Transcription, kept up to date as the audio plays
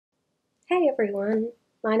Hey everyone,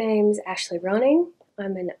 my name's Ashley Ronning.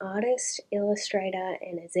 I'm an artist, illustrator,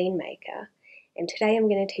 and a zine maker, and today I'm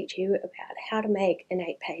going to teach you about how to make an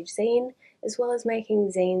 8-page zine, as well as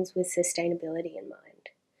making zines with sustainability in mind.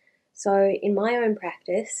 So, in my own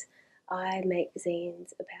practice, I make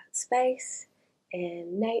zines about space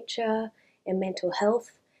and nature and mental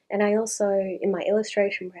health, and I also, in my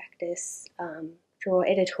illustration practice, draw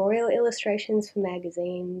editorial illustrations for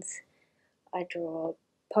magazines. I draw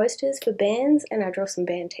posters for bands, and I draw some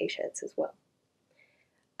band t-shirts as well.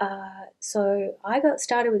 So I got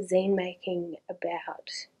started with zine making about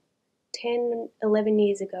 10, 11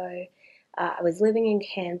 years ago. I was living in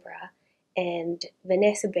Canberra, and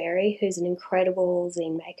Vanessa Berry, who's an incredible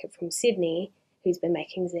zine maker from Sydney, who's been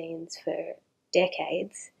making zines for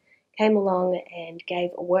decades, came along and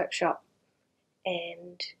gave a workshop,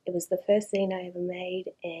 and it was the first zine I ever made,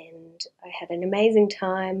 and I had an amazing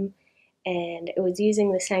time. And it was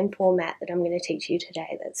using the same format that I'm going to teach you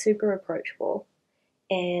today that's super approachable.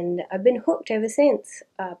 And I've been hooked ever since.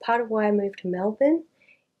 Part of why I moved to Melbourne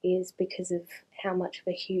is because of how much of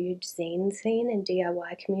a huge zine scene and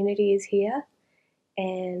DIY community is here.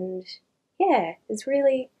 And yeah, it's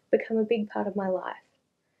really become a big part of my life.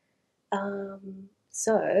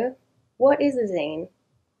 So, what is a zine?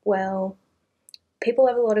 Well, people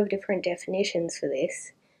have a lot of different definitions for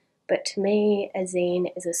this. But to me, a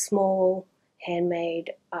zine is a small,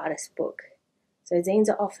 handmade artist book. So zines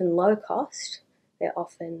are often low cost, they're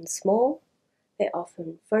often small, they're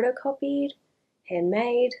often photocopied,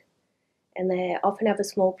 handmade, and they often have a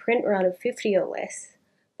small print run of 50 or less.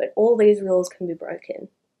 But all these rules can be broken.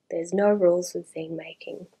 There's no rules with zine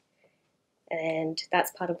making, and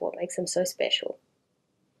that's part of what makes them so special.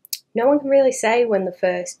 No one can really say when the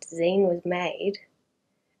first zine was made,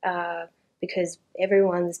 because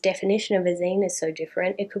everyone's definition of a zine is so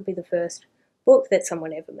different. It could be the first book that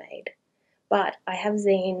someone ever made. But I have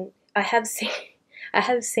seen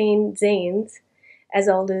zines as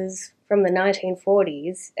old as from the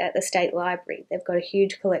 1940s at the State Library. They've got a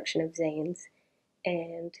huge collection of zines,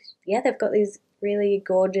 and yeah, they've got these really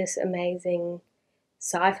gorgeous, amazing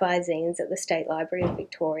sci-fi zines at the State Library of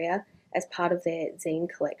Victoria as part of their zine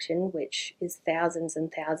collection, which is thousands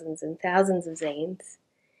and thousands and thousands of zines.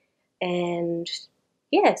 And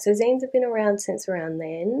yeah, so zines have been around since around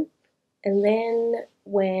then. And then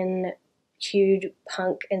when huge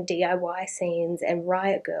punk and DIY scenes and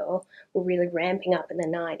Riot Girl were really ramping up in the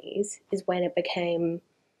 90s, is when it became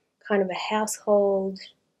kind of a household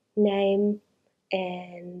name,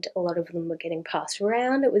 and a lot of them were getting passed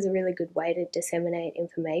around. It was a really good way to disseminate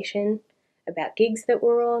information about gigs that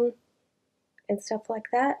were on and stuff like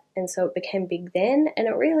that. And so it became big then, and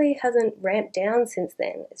it really hasn't ramped down since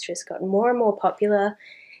then. It's just gotten more and more popular,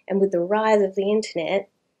 and with the rise of the internet,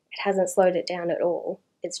 it hasn't slowed it down at all.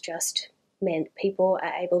 It's just meant people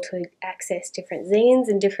are able to access different zines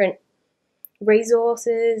and different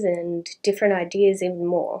resources and different ideas even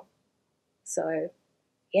more. So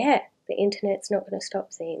yeah, the internet's not going to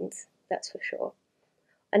stop zines, that's for sure.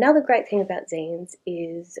 Another great thing about zines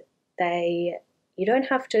is you don't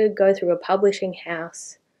have to go through a publishing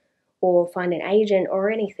house or find an agent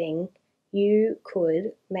or anything. You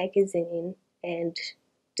could make a zine and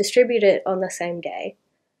distribute it on the same day.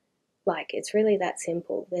 Like, it's really that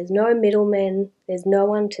simple. There's no middlemen, there's no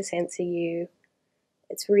one to censor you.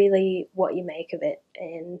 It's really what you make of it.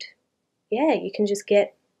 And yeah, you can just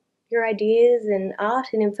get your ideas and art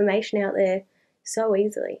and information out there so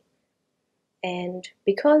easily. And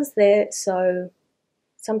because they're so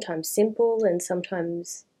sometimes simple and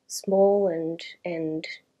sometimes small and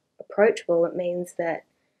approachable, it means that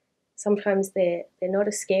sometimes they're not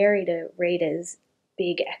as scary to read as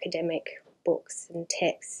big academic books and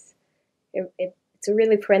texts. It's a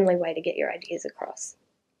really friendly way to get your ideas across.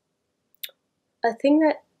 A thing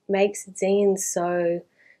that makes zines so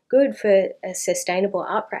good for a sustainable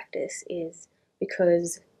art practice is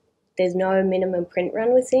because there's no minimum print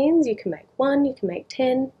run with zines. You can make 1, you can make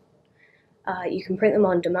 10, you can print them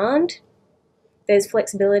on demand. There's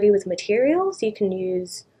flexibility with materials. You can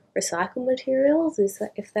use recycled materials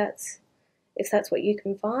if that's what you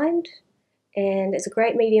can find. And it's a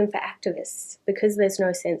great medium for activists because there's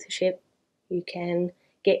no censorship. You can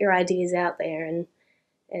get your ideas out there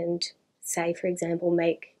and say, for example,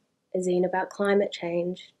 make a zine about climate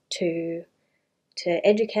change to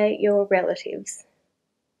educate your relatives.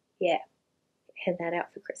 Yeah, hand that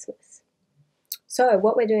out for Christmas. So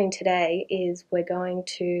what we're doing today is we're going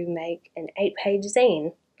to make an 8-page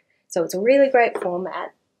zine. So it's a really great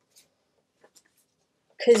format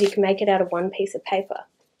because you can make it out of one piece of paper.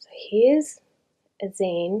 So here's a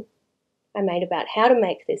zine I made about how to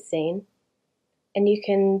make this zine. and you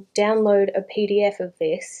can download a PDF of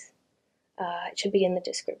this. It should be in the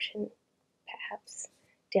description, perhaps,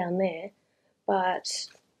 down there. But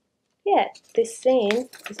yeah, this zine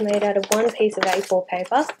is made out of one piece of A4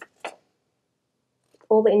 paper,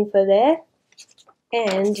 all the info there,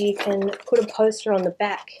 and you can put a poster on the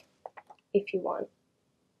back if you want.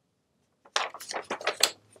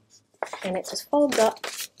 And it just folds up,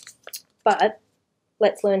 but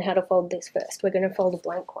let's learn how to fold this first. We're going to fold a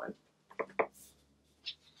blank one.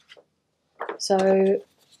 So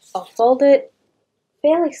I'll fold it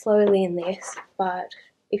fairly slowly in this, but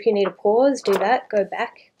if you need a pause, do that, go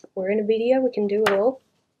back. We're in a video, we can do it all.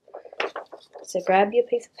 So grab your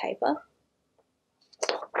piece of paper,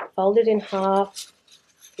 fold it in half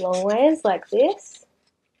long ways like this.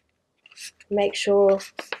 Make sure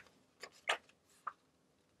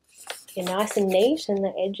you're nice and neat and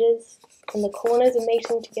the edges and the corners are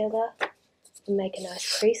meeting together, and make a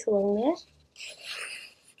nice crease along there.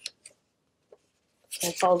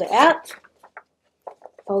 And fold it out,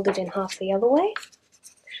 fold it in half the other way,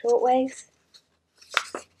 short ways.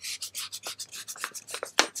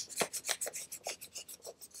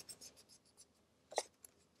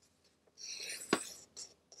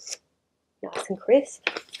 Nice and crisp.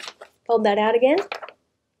 Fold that out again.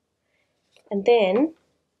 And then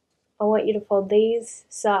I want you to fold these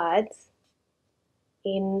sides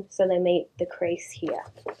in so they meet the crease here,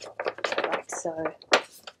 like so.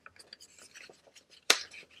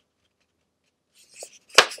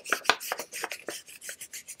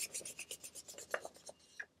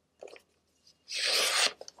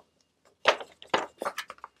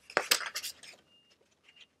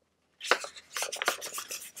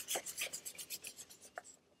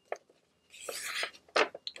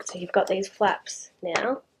 So you've got these flaps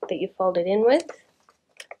now that you've folded in with,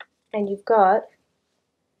 and you've got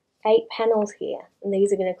 8 panels here, and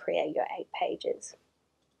these are going to create your 8 pages.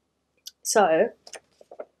 So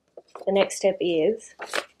the next step is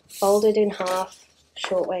fold it in half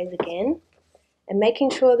short ways again, and making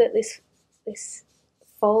sure that this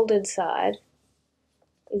folded side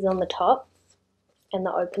is on the top and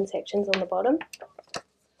the open section's on the bottom.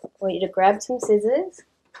 I want you to grab some scissors,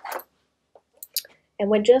 and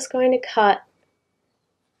we're just going to cut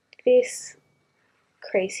this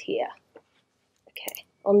crease here, okay,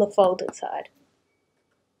 on the folded side.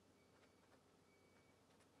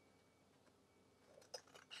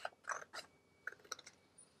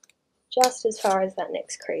 Just as far as that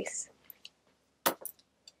next crease.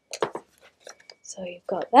 So you've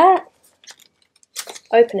got that.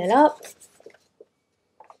 Open it up.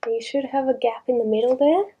 You should have a gap in the middle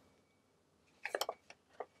there.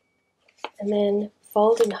 And then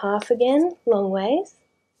fold in half again, long ways.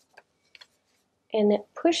 And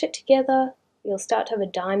push it together. You'll start to have a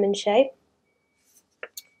diamond shape.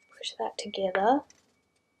 Push that together.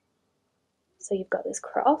 So you've got this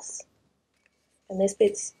cross. And this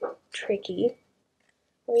bit's tricky.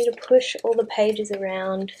 I want you to push all the pages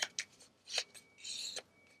around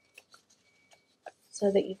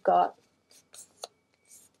so that you've got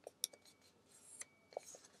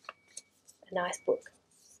a nice book.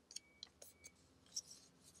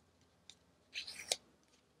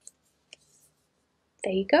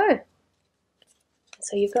 There you go.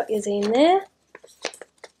 So you've got your zine there,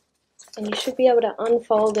 and you should be able to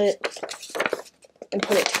unfold it and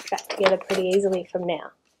put it back together pretty easily from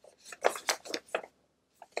now.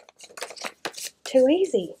 Too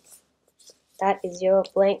easy. That is your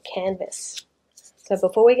blank canvas. So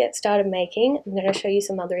before we get started making, I'm going to show you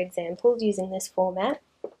some other examples using this format.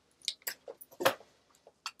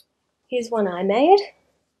 Here's one I made,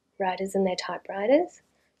 writers and their typewriters.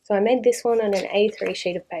 So I made this one on an A3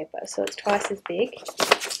 sheet of paper, so it's twice as big.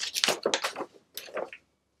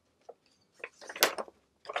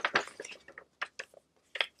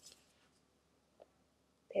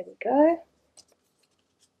 There we go.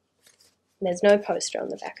 And there's no poster on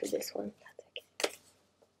the back of this one. That's okay.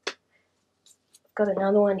 I've got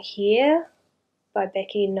another one here by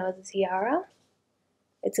Becky Noziara.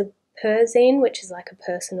 It's a zine, which is like a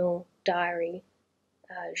personal diary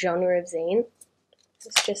genre of zine.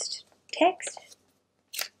 It's just text.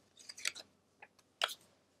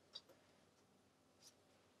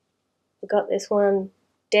 We've got this one,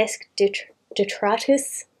 Desk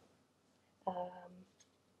Detritus.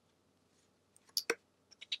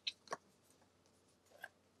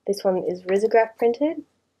 This one is risograph printed.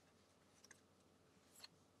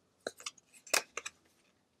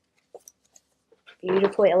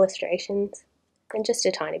 Beautiful illustrations and just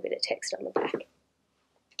a tiny bit of text on the back.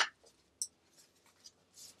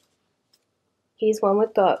 Here's one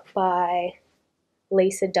we've got by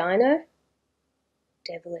Lisa Dino,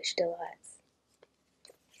 Devilish Delights.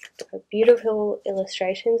 So beautiful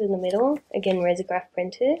illustrations in the middle, again risograph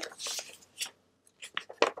printed.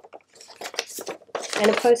 And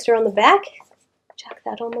a poster on the back. Chuck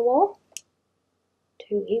that on the wall.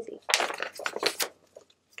 Too easy.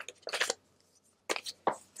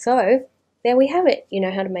 So there we have it. You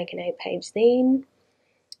know how to make an 8-page zine.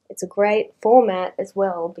 It's a great format as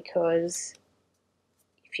well, because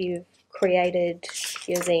if you've created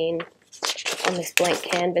your zine on this blank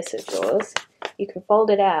canvas of yours, you can fold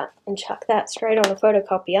it out and chuck that straight on a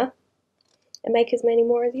photocopier and make as many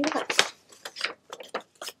more as you like.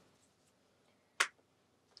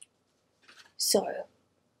 So,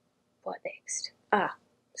 what next?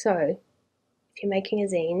 So if you're making a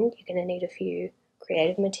zine, you're going to need a few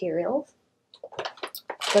creative materials.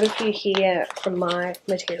 I've got a few here from my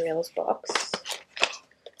materials box.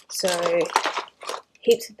 So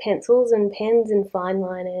heaps of pencils and pens and fine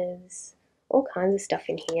liners, all kinds of stuff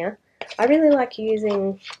in here. I really like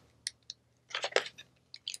using,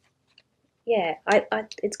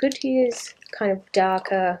 it's good to use kind of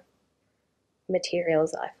darker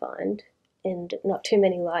materials, I find, and not too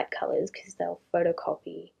many light colours because they'll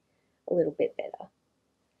photocopy a little bit better.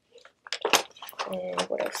 And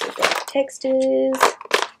what else we've got? Textures,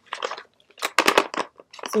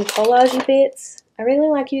 some collagey bits. I really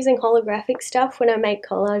like using holographic stuff when I make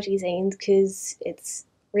collagey zines because it's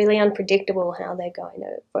really unpredictable how they're going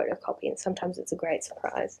to photocopy, and sometimes it's a great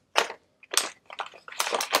surprise. I've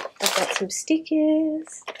got some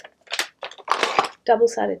stickers,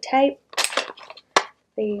 double-sided tape,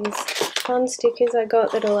 these fun stickers I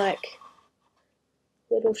got that are like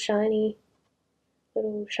little shiny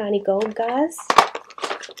gold guys,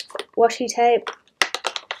 washi tape,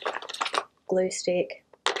 glue stick.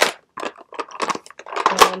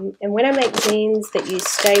 And when I make zines that use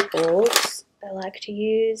staples, I like to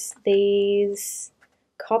use these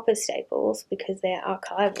copper staples because they're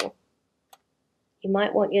archival. You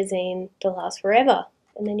might want your zine to last forever,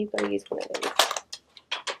 and then you've got to use one of these.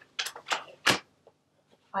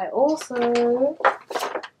 I also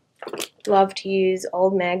love to use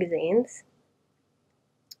old magazines.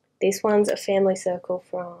 This one's a family circle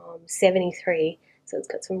from '73, so it's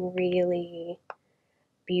got some really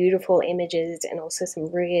beautiful images and also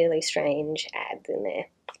some really strange ads in there.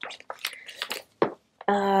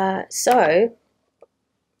 So,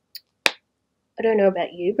 I don't know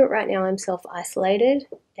about you, but right now I'm self-isolated,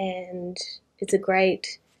 and it's a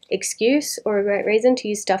great excuse or a great reason to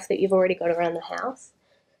use stuff that you've already got around the house.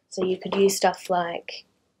 So you could use stuff like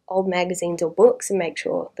old magazines or books and make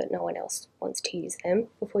sure that no one else wants to use them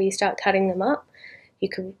before you start cutting them up. You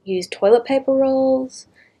could use toilet paper rolls.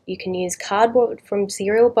 You can use cardboard from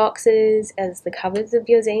cereal boxes as the covers of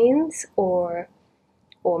your zines, or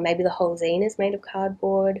maybe the whole zine is made of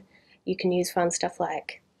cardboard. You can use fun stuff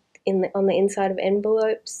like on the inside of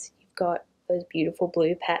envelopes, you've got those beautiful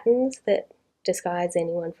blue patterns that disguise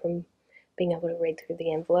anyone from being able to read through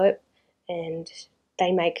the envelope, and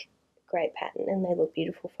they make a great pattern and they look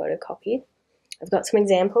beautiful photocopied. I've got some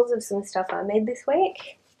examples of some stuff I made this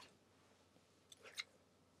week.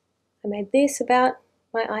 I made this about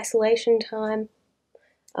my isolation time.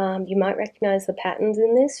 You might recognise the patterns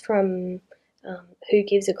in this from Who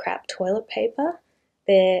Gives a Crap toilet paper.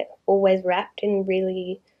 They're always wrapped in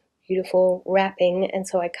really beautiful wrapping, and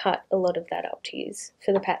so I cut a lot of that up to use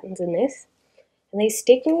for the patterns in this. And these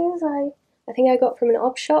stickers I think I got from an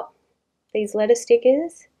op shop, these letter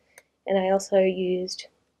stickers, and I also used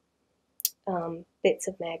bits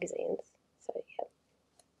of magazines. So yeah,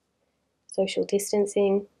 social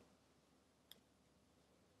distancing,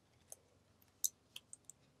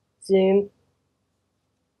 Zoom,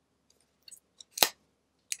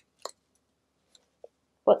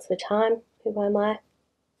 what's the time, who am I,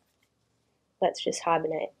 let's just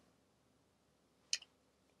hibernate.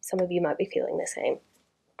 Some of you might be feeling the same.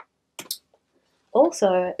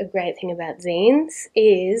 Also, a great thing about zines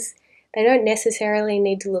is they don't necessarily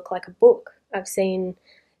need to look like a book. I've seen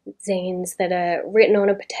zines that are written on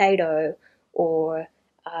a potato, or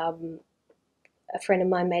a friend of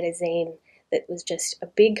mine made a zine that was just a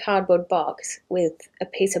big cardboard box with a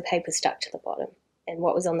piece of paper stuck to the bottom, and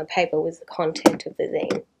what was on the paper was the content of the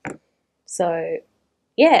zine. So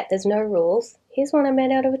yeah, there's no rules. Here's one I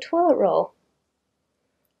made out of a toilet roll,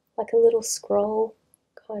 like a little scroll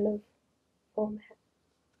kind of format.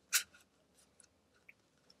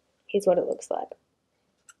 Here's what it looks like.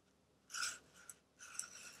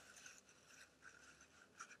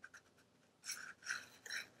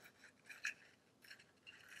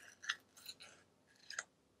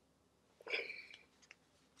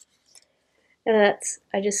 And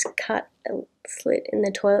I just cut a slit in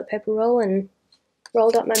the toilet paper roll and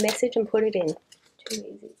rolled up my message and put it in. Too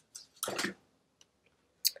easy.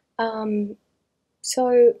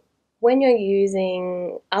 So when you're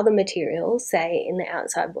using other materials, say in the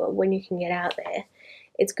outside world, when you can get out there,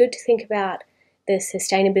 it's good to think about the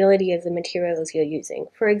sustainability of the materials you're using.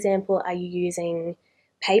 For example, are you using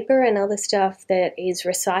paper and other stuff that is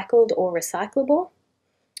recycled or recyclable?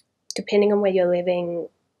 Depending on where you're living,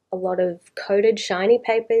 a lot of coated shiny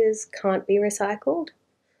papers can't be recycled,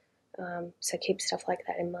 so keep stuff like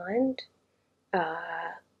that in mind.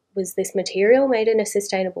 Was this material made in a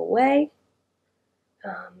sustainable way?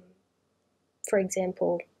 For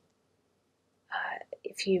example,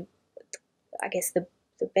 I guess the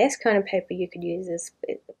best kind of paper you could use is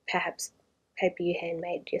perhaps paper you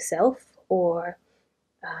handmade yourself, or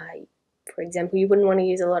for example, you wouldn't want to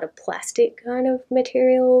use a lot of plastic kind of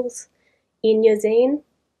materials in your zine.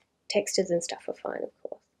 Textures and stuff are fine, of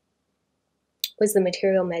course. Was the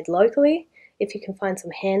material made locally? If you can find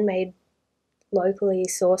some handmade, locally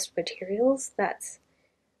sourced materials, that's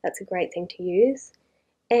a great thing to use.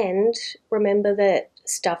 And remember that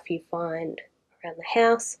stuff you find around the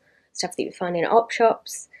house, stuff that you find in op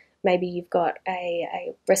shops, maybe you've got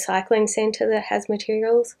a recycling centre that has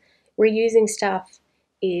materials. Reusing stuff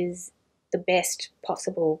is the best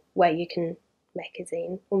possible way you can make a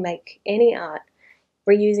zine or make any art.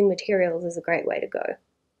 Reusing materials is a great way to go.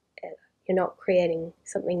 You're not creating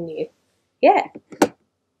something new. Yeah.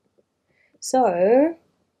 So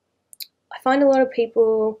I find a lot of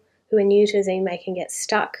people who are new to zine making get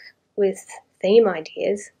stuck with theme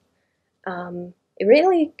ideas. It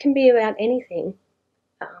really can be about anything.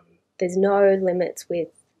 There's no limits with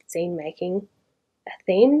zine making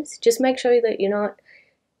themes. Just make sure that you're not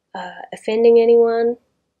offending anyone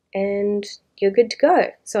and you're good to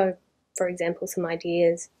go. So, for example, some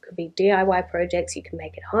ideas could be DIY projects you can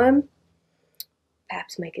make at home.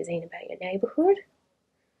 Perhaps make a zine about your neighbourhood.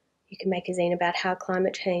 You can make a zine about how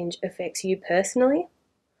climate change affects you personally.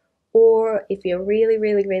 Or if you're really,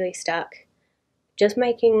 really, really stuck,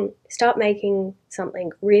 start making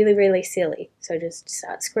something really, really silly. So just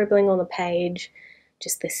start scribbling on the page,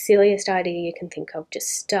 just the silliest idea you can think of. Just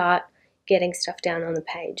start getting stuff down on the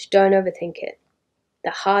page. Don't overthink it.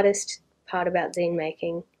 The hardest part about zine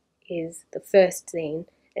making is the first zine,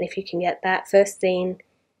 and if you can get that first zine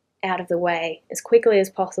out of the way as quickly as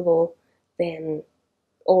possible, then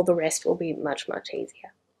all the rest will be much, much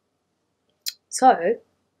easier. So,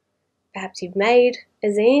 perhaps you've made a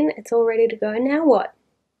zine, it's all ready to go, now what?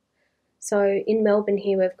 So in Melbourne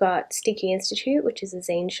here we've got Sticky Institute, which is a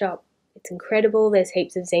zine shop. It's incredible, there's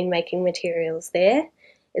heaps of zine making materials there.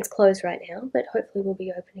 It's closed right now, but hopefully will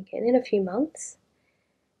be open again in a few months.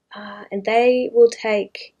 And they will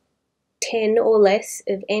take 10 or less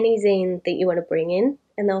of any zine that you want to bring in,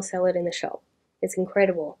 and they'll sell it in the shop. It's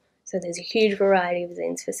incredible. So there's a huge variety of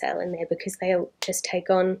zines for sale in there because they'll just take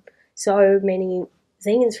on so many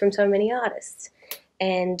zines from so many artists.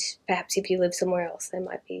 And perhaps if you live somewhere else, there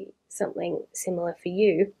might be something similar for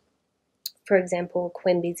you. For example,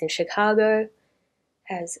 Quimby's in Chicago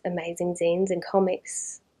has amazing zines and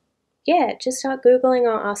comics. Yeah, just start Googling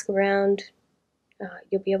or ask around.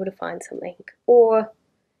 You'll be able to find something. Or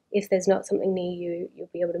if there's not something near you, you'll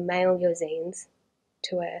be able to mail your zines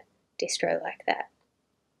to a distro like that.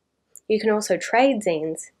 You can also trade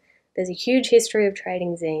zines. There's a huge history of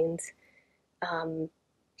trading zines.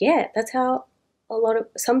 Yeah, that's how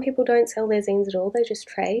some people don't sell their zines at all, they just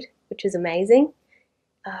trade, which is amazing.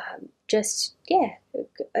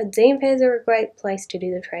 Zine fairs are a great place to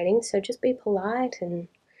do the trading, so just be polite and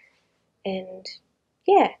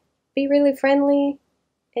yeah, be really friendly,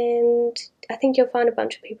 and I think you'll find a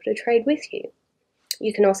bunch of people to trade with you.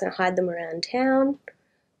 You can also hide them around town,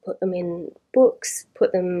 put them in books,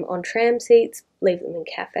 put them on tram seats, leave them in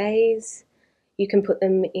cafes. You can put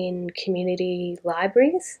them in community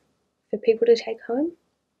libraries for people to take home.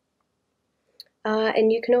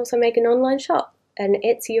 And you can also make an online shop. An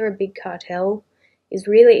Etsy or a big cartel is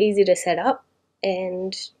really easy to set up,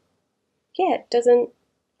 and yeah,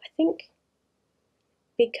 I think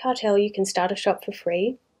big cartel you can start a shop for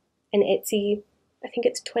free, and Etsy, I think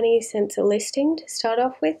it's 20 cents a listing to start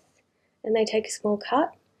off with, and they take a small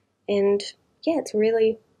cut, and yeah, it's a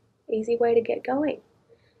really easy way to get going.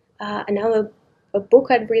 A book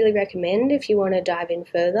I'd really recommend if you want to dive in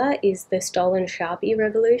further is The Stolen Sharpie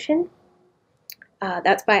Revolution.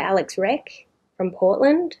 That's by Alex Reck from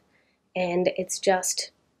Portland, and it's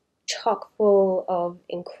just chock full of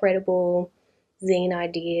incredible zine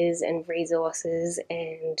ideas and resources,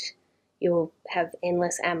 and you'll have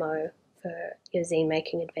endless ammo for your zine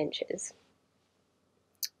making adventures.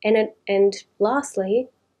 And lastly,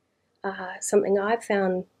 something I've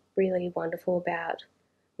found really wonderful about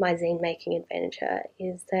my zine making adventure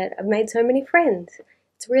is that I've made so many friends.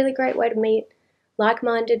 it's a really great way to meet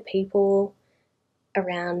like-minded people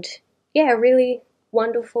around, yeah, a really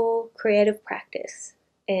wonderful creative practice.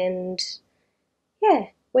 And yeah,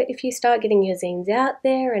 if you start getting your zines out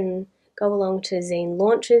there and go along to zine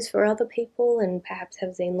launches for other people and perhaps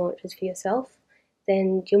have zine launches for yourself,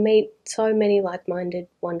 then you'll meet so many like-minded,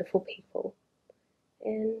 wonderful people.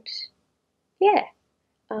 And yeah,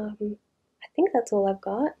 I think that's all I've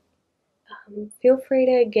got. Feel free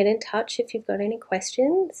to get in touch if you've got any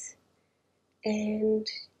questions. And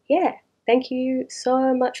yeah, thank you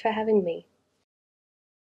so much for having me.